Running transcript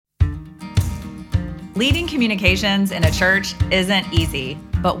Leading communications in a church isn't easy,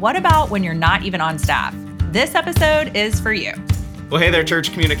 but what about when you're not even on staff? This episode is for you. Well, hey there,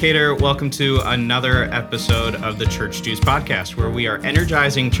 church communicator. Welcome to another episode of the Church Juice podcast, where we are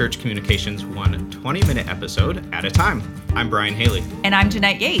energizing church communications one 20-minute episode at a time. I'm Brian Haley. And I'm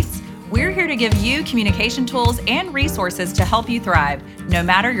Jeanette Yates. We're here to give you communication tools and resources to help you thrive, no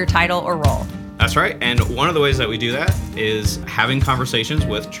matter your title or role. That's right. And one of the ways that we do that is having conversations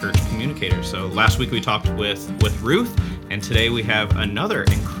with church communicators. So last week we talked with Ruth, and today we have another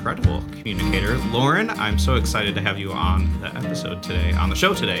incredible communicator, Lauren. I'm so excited to have you on the episode today, on the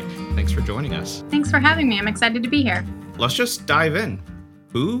show today. Thanks for joining us. Thanks for having me. I'm excited to be here. Let's just dive in.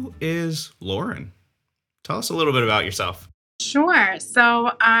 Who is Lauren? Tell us a little bit about yourself. Sure.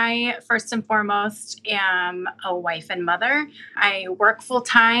 So I, first and foremost, am a wife and mother. I work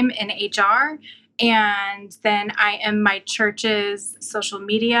full-time in HR, and then I am my church's social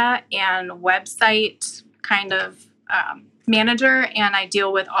media and website kind of manager, and I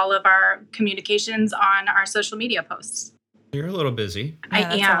deal with all of our communications on our social media posts. You're a little busy. Yeah,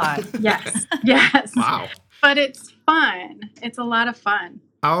 I am. a lot. Yes. Wow. But it's fun. It's a lot of fun.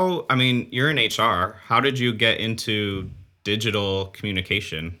 You're in HR. How did you get into digital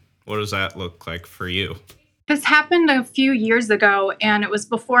communication? What does that look like for you? This happened a few years ago, and it was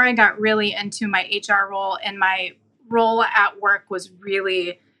before I got really into my HR role, and my role at work was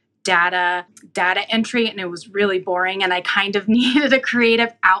really data entry, and it was really boring, and I kind of needed a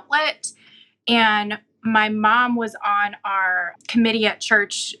creative outlet. And my mom was on our committee at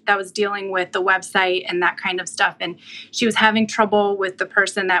church that was dealing with the website and that kind of stuff, and she was having trouble with the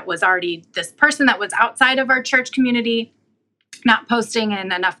person that was outside of our church community, not posting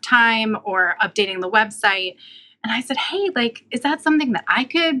in enough time or updating the website. And I said, hey, is that something that I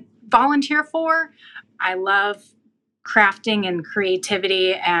could volunteer for? I love crafting and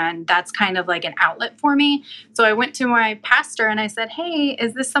creativity, and that's kind of like an outlet for me. So I went to my pastor and I said, hey,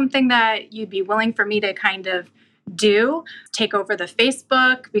 is this something that you'd be willing for me to kind of do? Take over the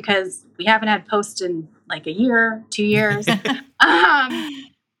Facebook, because we haven't had posts in like a year, 2 years.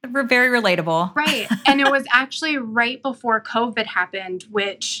 We're very relatable. Right. And it was actually right before COVID happened,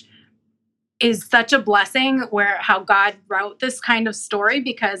 which is such a blessing, where how God wrote this kind of story,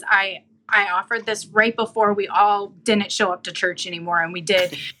 because I offered this right before we all didn't show up to church anymore, and we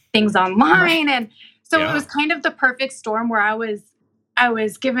did things online. And so It was kind of the perfect storm, where I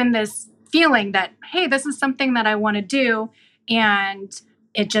was given this feeling that, hey, this is something that I want to do. And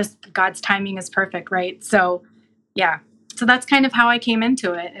God's timing is perfect, right? So yeah. So that's kind of how I came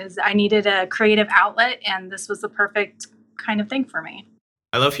into it, is I needed a creative outlet, and this was the perfect kind of thing for me.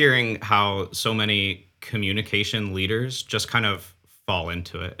 I love hearing how so many communication leaders just kind of fall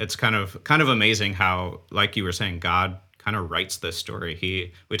into it. It's kind of amazing how, like you were saying, God kind of writes this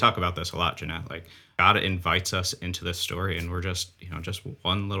story. We talk about this a lot, Jeanette. Like, God invites us into this story, and we're just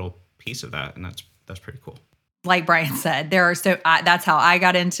one little piece of that, and that's pretty cool. Like Brian said, that's how I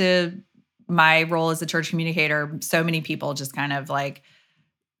got into my role as a church communicator. So many people just kind of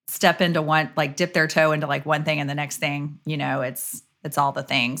step into one, dip their toe into one thing, and the next thing, it's all the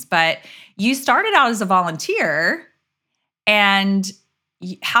things. But you started out as a volunteer, and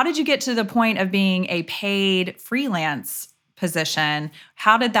how did you get to the point of being a paid freelance position?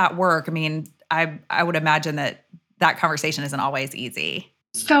 How did that work? I would imagine that conversation isn't always easy.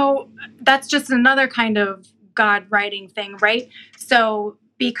 So that's just another kind of God writing thing, right? So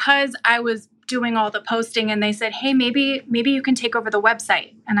because I was doing all the posting, and they said, hey, maybe you can take over the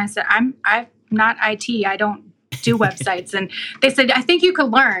website. And I said, I'm not IT. I don't do websites. And they said, I think you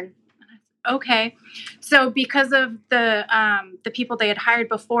could learn. Okay. So because of the people they had hired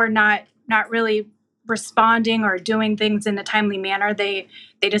before not really responding or doing things in a timely manner, they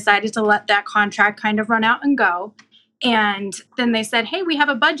decided to let that contract kind of run out and go. And then they said, hey, we have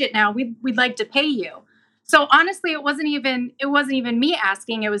a budget now. We'd like to pay you. So honestly, it wasn't even me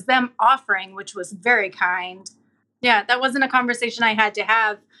asking, it was them offering, which was very kind. Yeah, that wasn't a conversation I had to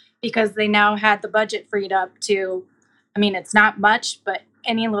have, because they now had the budget freed up to, it's not much, but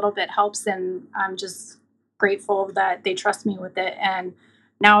any little bit helps, and I'm just grateful that they trust me with it. And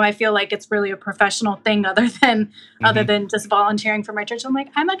now I feel like it's really a professional thing, other than just volunteering for my church. I'm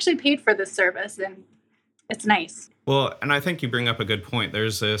I'm actually paid for this service, and it's nice. Well, and I think you bring up a good point.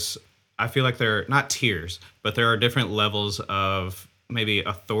 There's this, I feel like there are not tiers, but there are different levels of maybe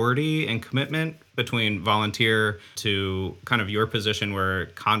authority and commitment between volunteer to kind of your position, where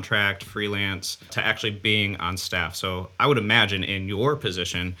contract, freelance, to actually being on staff. So I would imagine in your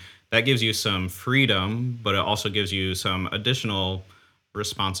position, that gives you some freedom, but it also gives you some additional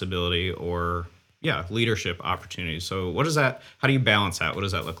responsibility or leadership opportunities. So how do you balance that? What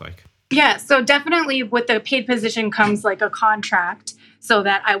does that look like? Yeah, so definitely with the paid position comes like a contract so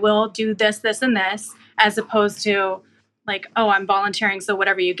that I will do this, this, and this, as opposed to like, oh, I'm volunteering, so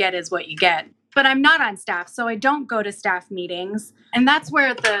whatever you get is what you get. But I'm not on staff, so I don't go to staff meetings. And that's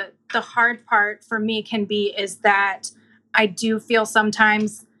where the hard part for me can be is that I do feel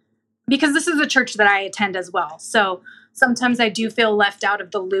sometimes because this is a church that I attend as well. So sometimes I do feel left out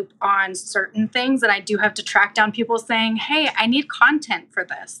of the loop on certain things. And I do have to track down people saying, hey, I need content for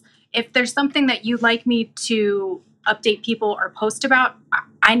this. If there's something that you'd like me to update people or post about,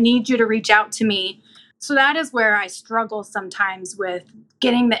 I need you to reach out to me. So that is where I struggle sometimes with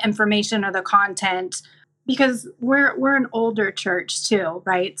getting the information or the content because we're an older church too,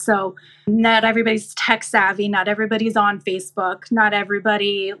 right? So not everybody's tech savvy, not everybody's on Facebook, not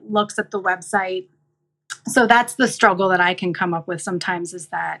everybody looks at the website. So that's the struggle that I can come up with sometimes is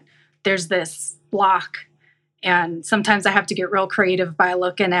that there's this block. And sometimes I have to get real creative by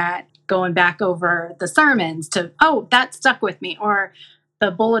looking at going back over the sermons to, oh, that stuck with me, or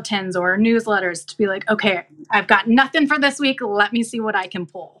the bulletins or newsletters to be like, okay, I've got nothing for this week. Let me see what I can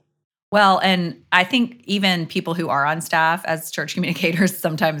pull. Well, and I think even people who are on staff as church communicators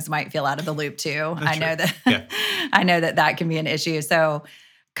sometimes might feel out of the loop too. That's I know true. that I know that that can be an issue. So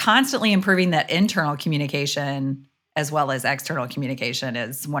constantly improving that internal communication as well as external communication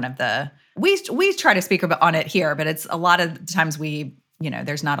is one of the we try to speak on it here, but it's a lot of times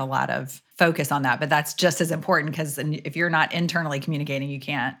there's not a lot of focus on that, but that's just as important because if you're not internally communicating, you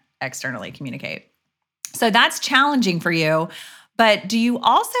can't externally communicate. So that's challenging for you. But do you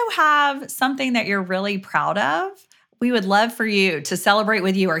also have something that you're really proud of? We would love for you to celebrate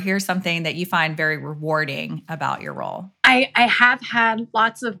with you or hear something that you find very rewarding about your role. I have had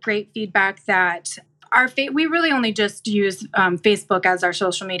lots of great feedback that we really only just use Facebook as our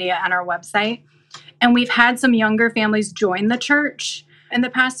social media and our website. And we've had some younger families join the church in the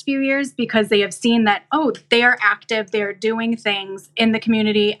past few years because they have seen that, oh, they are active, they're doing things in the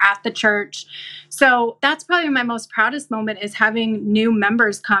community, at the church. So that's probably my most proudest moment is having new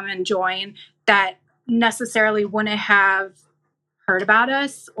members come and join that necessarily wouldn't have heard about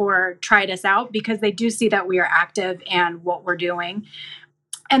us or tried us out because they do see that we are active and what we're doing.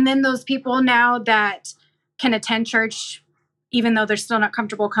 And then those people now that can attend church even though they're still not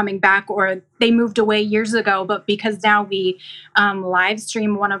comfortable coming back or they moved away years ago, but because now we live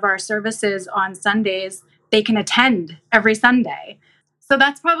stream one of our services on Sundays, they can attend every Sunday. So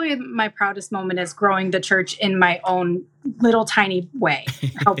that's probably my proudest moment is growing the church in my own little tiny way,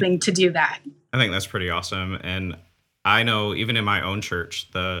 helping to do that. I think that's pretty awesome. And I know even in my own church,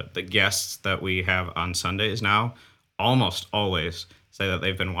 the guests that we have on Sundays now almost always say that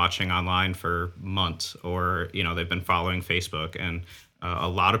they've been watching online for months or, they've been following Facebook. And a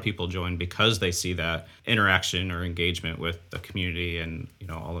lot of people join because they see that interaction or engagement with the community and,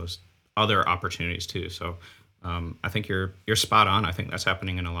 all those other opportunities too. So I think you're spot on. I think that's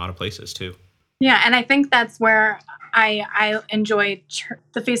happening in a lot of places too. Yeah, and I think that's where I enjoy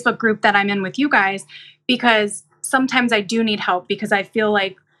the Facebook group that I'm in with you guys because sometimes I do need help because I feel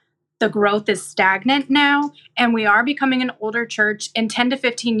like the growth is stagnant now and we are becoming an older church. In 10 to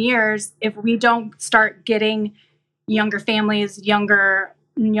 15 years, if we don't start getting younger families, younger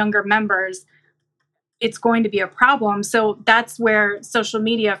members, it's going to be a problem. So that's where social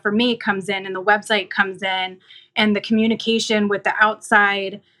media for me comes in and the website comes in and the communication with the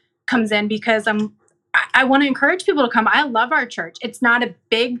outside comes in because I want to encourage people to come. I love our church. It's not a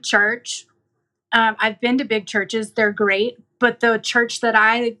big church. I've been to big churches. They're great. But the church that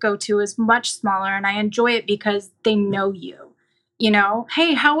I go to is much smaller and I enjoy it because they know you.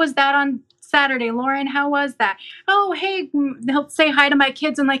 Hey, how was that on Saturday? Lauren, how was that? Oh, hey, they'll say hi to my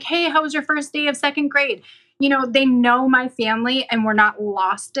kids and like, hey, how was your first day of second grade? They know my family and we're not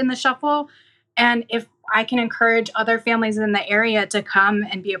lost in the shuffle. And if I can encourage other families in the area to come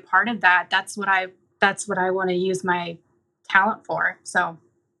and be a part of that, that's what I want to use my talent for. So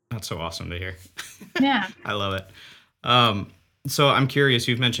that's so awesome to hear. Yeah. I love it. So I'm curious,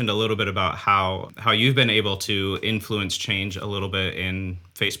 you've mentioned a little bit about how you've been able to influence change a little bit in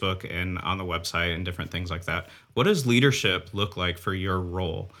Facebook and on the website and different things like that. What does leadership look like for your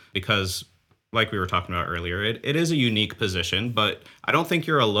role? Because like we were talking about earlier, it is a unique position, but I don't think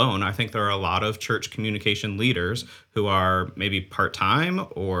you're alone. I think there are a lot of church communication leaders who are maybe part-time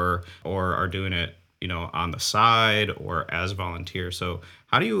or are doing it, on the side or as volunteers. So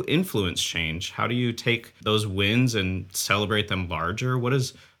how do you influence change? How do you take those wins and celebrate them larger? What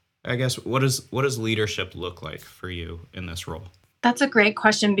does leadership look like for you in this role? That's a great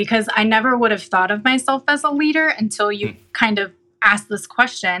question because I never would have thought of myself as a leader until you kind of asked this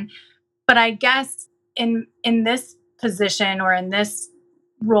question. But I guess in this position or in this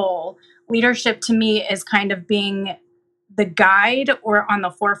role. Leadership to me is kind of being the guide or on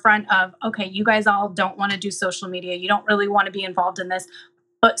the forefront of, okay, you guys all don't want to do social media. You don't really want to be involved in this.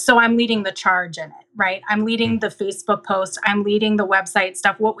 But so I'm leading the charge in it, right? I'm leading the Facebook post. I'm leading the website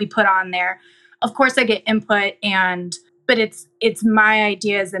stuff, what we put on there. Of course I get input but it's my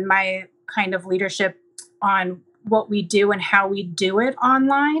ideas and my kind of leadership on what we do and how we do it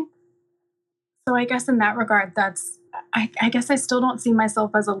online. So I guess in that regard, I guess I still don't see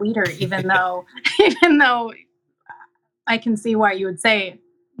myself as a leader, even though I can see why you would say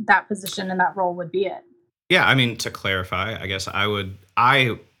that position and that role would be it. Yeah, I mean, to clarify, I guess I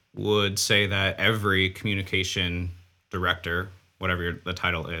would say that every communication director, whatever the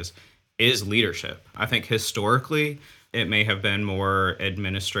title is leadership. I think historically it may have been more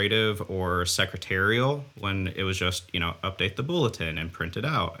administrative or secretarial when it was just, update the bulletin and print it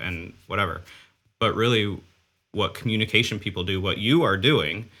out and whatever. But really what communication people do, what you are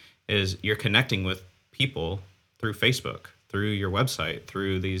doing is you're connecting with people through Facebook, through your website,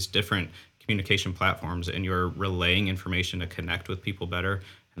 through these different communication platforms, and you're relaying information to connect with people better.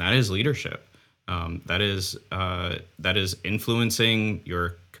 And that is leadership. That is influencing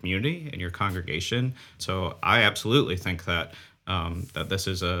your community and your congregation. So I absolutely think that that this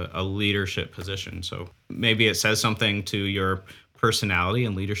is a leadership position. So maybe it says something to your personality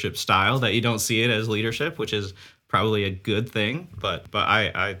and leadership style that you don't see it as leadership, which is probably a good thing. But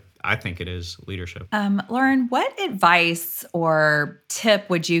I think it is leadership. Lauren, what advice or tip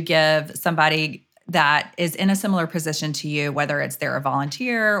would you give somebody that is in a similar position to you, whether it's they're a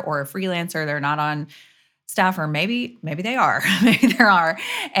volunteer or a freelancer, they're not on staff, or maybe they are, maybe there are,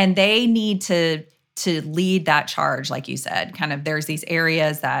 and they need to lead that charge, like you said, kind of there's these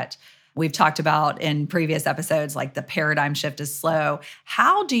areas that we've talked about in previous episodes, like the paradigm shift is slow.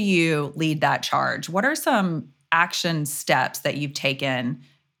 How do you lead that charge? What are some action steps that you've taken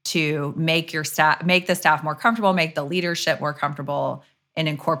to make the staff more comfortable, make the leadership more comfortable in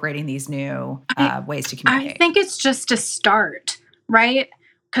incorporating these new ways to communicate? I think it's just a start, right?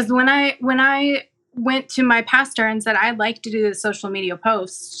 Because when I went to my pastor and said, I'd like to do the social media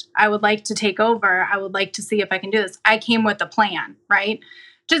posts, I would like to take over, I would like to see if I can do this, I came with a plan, right?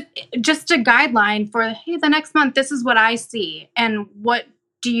 Just a guideline for, hey, the next month, this is what I see. And what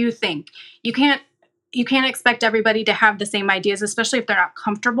do you think? You can't expect everybody to have the same ideas, especially if they're not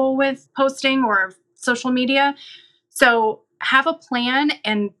comfortable with posting or social media. So have a plan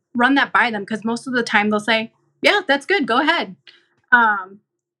and run that by them, because most of the time they'll say, yeah, that's good, go ahead.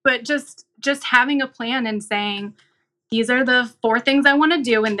 But just having a plan and saying, these are the 4 things I want to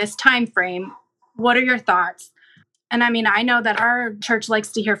do in this time frame. What are your thoughts? And I mean, I know that our church likes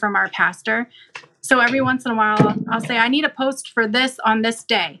to hear from our pastor. So every once in a while, I'll say, I need a post for this on this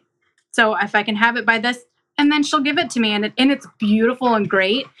day. So if I can have it by this, and then she'll give it to me, and it's beautiful and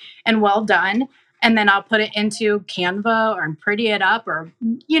great and well done. And then I'll put it into Canva or pretty it up or,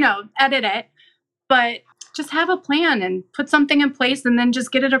 edit it. But just have a plan and put something in place and then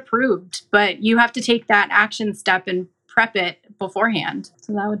just get it approved. But you have to take that action step and prep it beforehand.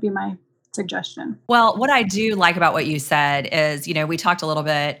 So that would be my suggestion. Well, what I do like about what you said is, we talked a little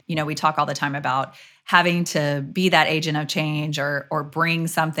bit, we talk all the time about having to be that agent of change or bring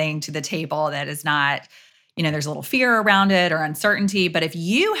something to the table that is not, there's a little fear around it or uncertainty. But if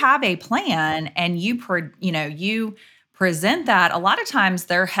you have a plan and you present that, a lot of times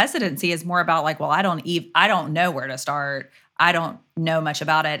their hesitancy is more about like, well, I don't know where to start. I don't know much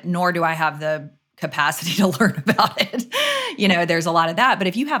about it, nor do I have the capacity to learn about it. There's a lot of that. But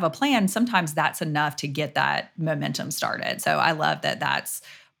if you have a plan, sometimes that's enough to get that momentum started. So I love that that's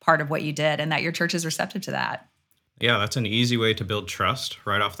part of what you did and that your church is receptive to that. Yeah, that's an easy way to build trust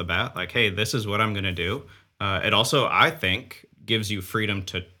right off the bat. Like, hey, this is what I'm going to do. It also, I think, gives you freedom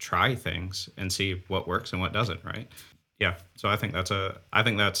to try things and see what works and what doesn't, right? Yeah. So I think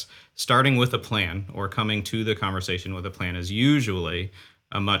that's starting with a plan or coming to the conversation with a plan is usually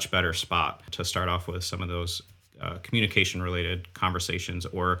a much better spot to start off with some of those communication related conversations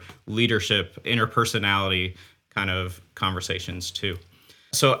or leadership, interpersonality kind of conversations too.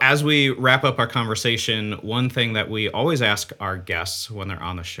 So as we wrap up our conversation, one thing that we always ask our guests when they're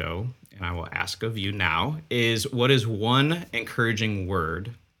on the show, and I will ask of you now, is what is one encouraging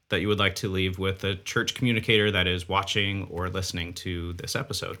word that you would like to leave with the church communicator that is watching or listening to this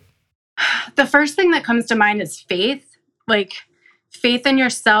episode? The first thing that comes to mind is faith, like faith in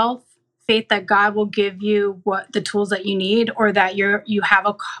yourself, faith that God will give you what the tools that you need, or that you're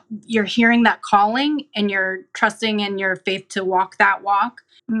hearing that calling and you're trusting in your faith to walk that walk.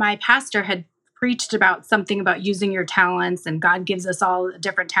 My pastor had preached about something about using your talents, and God gives us all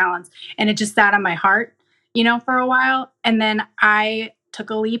different talents. And it just sat on my heart, for a while. And then I took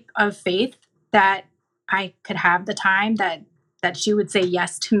a leap of faith that I could have the time, that she would say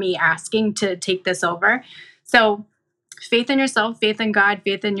yes to me asking to take this over. So faith in yourself, faith in God,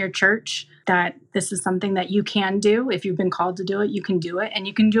 faith in your church, that this is something that you can do. If you've been called to do it, you can do it. And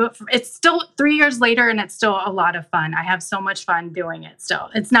you can do it. It's still 3 years later, and it's still a lot of fun. I have so much fun doing it still.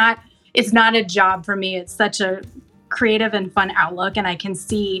 It's not a job for me. It's such a creative and fun outlook. And I can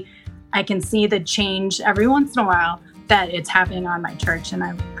see the change every once in a while that it's happening on my church. And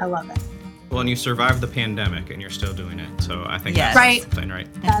I love it. Well, and you survived the pandemic and you're still doing it. So I think Yes. that's Right. something, right?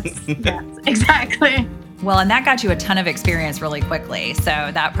 That's exactly. Well, and that got you a ton of experience really quickly.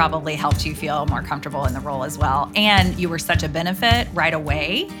 So that probably helped you feel more comfortable in the role as well. And you were such a benefit right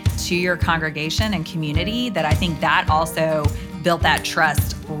away to your congregation and community that I think that also built that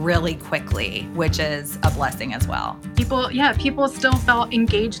trust really quickly, which is a blessing as well. People still felt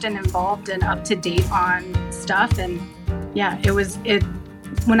engaged and involved and up to date on stuff. And yeah,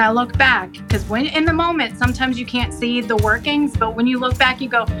 when I look back, because when in the moment, sometimes you can't see the workings, but when you look back, you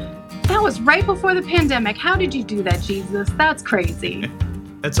go, that was right before the pandemic. How did you do that, Jesus? That's crazy.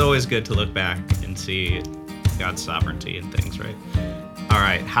 It's always good to look back and see God's sovereignty and things, right? All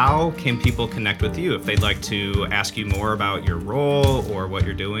right, how can people connect with you if they'd like to ask you more about your role or what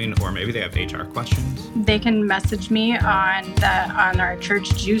you're doing, or maybe they have HR questions? They can message me on our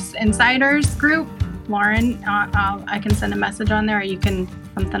Church Juice Insiders group. Lauren, I can send a message on there, or you can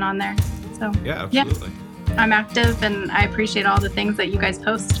something on there. So Yeah, absolutely. I'm active, and I appreciate all the things that you guys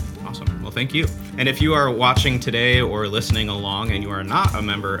post. Awesome. Well, thank you. And if you are watching today or listening along and you are not a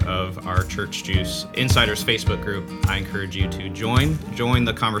member of our Church Juice Insiders Facebook group, I encourage you to join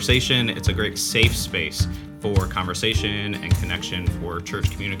the conversation. It's a great safe space for conversation and connection for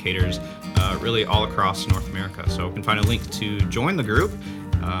church communicators really all across North America. So you can find a link to join the group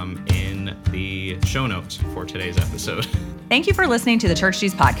in the show notes for today's episode. Thank you for listening to the Church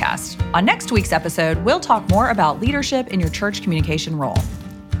Juice Podcast. On next week's episode, we'll talk more about leadership in your church communication role.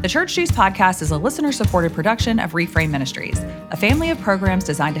 The Church Juice Podcast is a listener-supported production of Reframe Ministries, a family of programs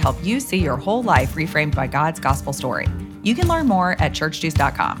designed to help you see your whole life reframed by God's gospel story. You can learn more at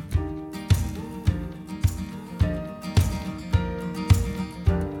churchjuice.com.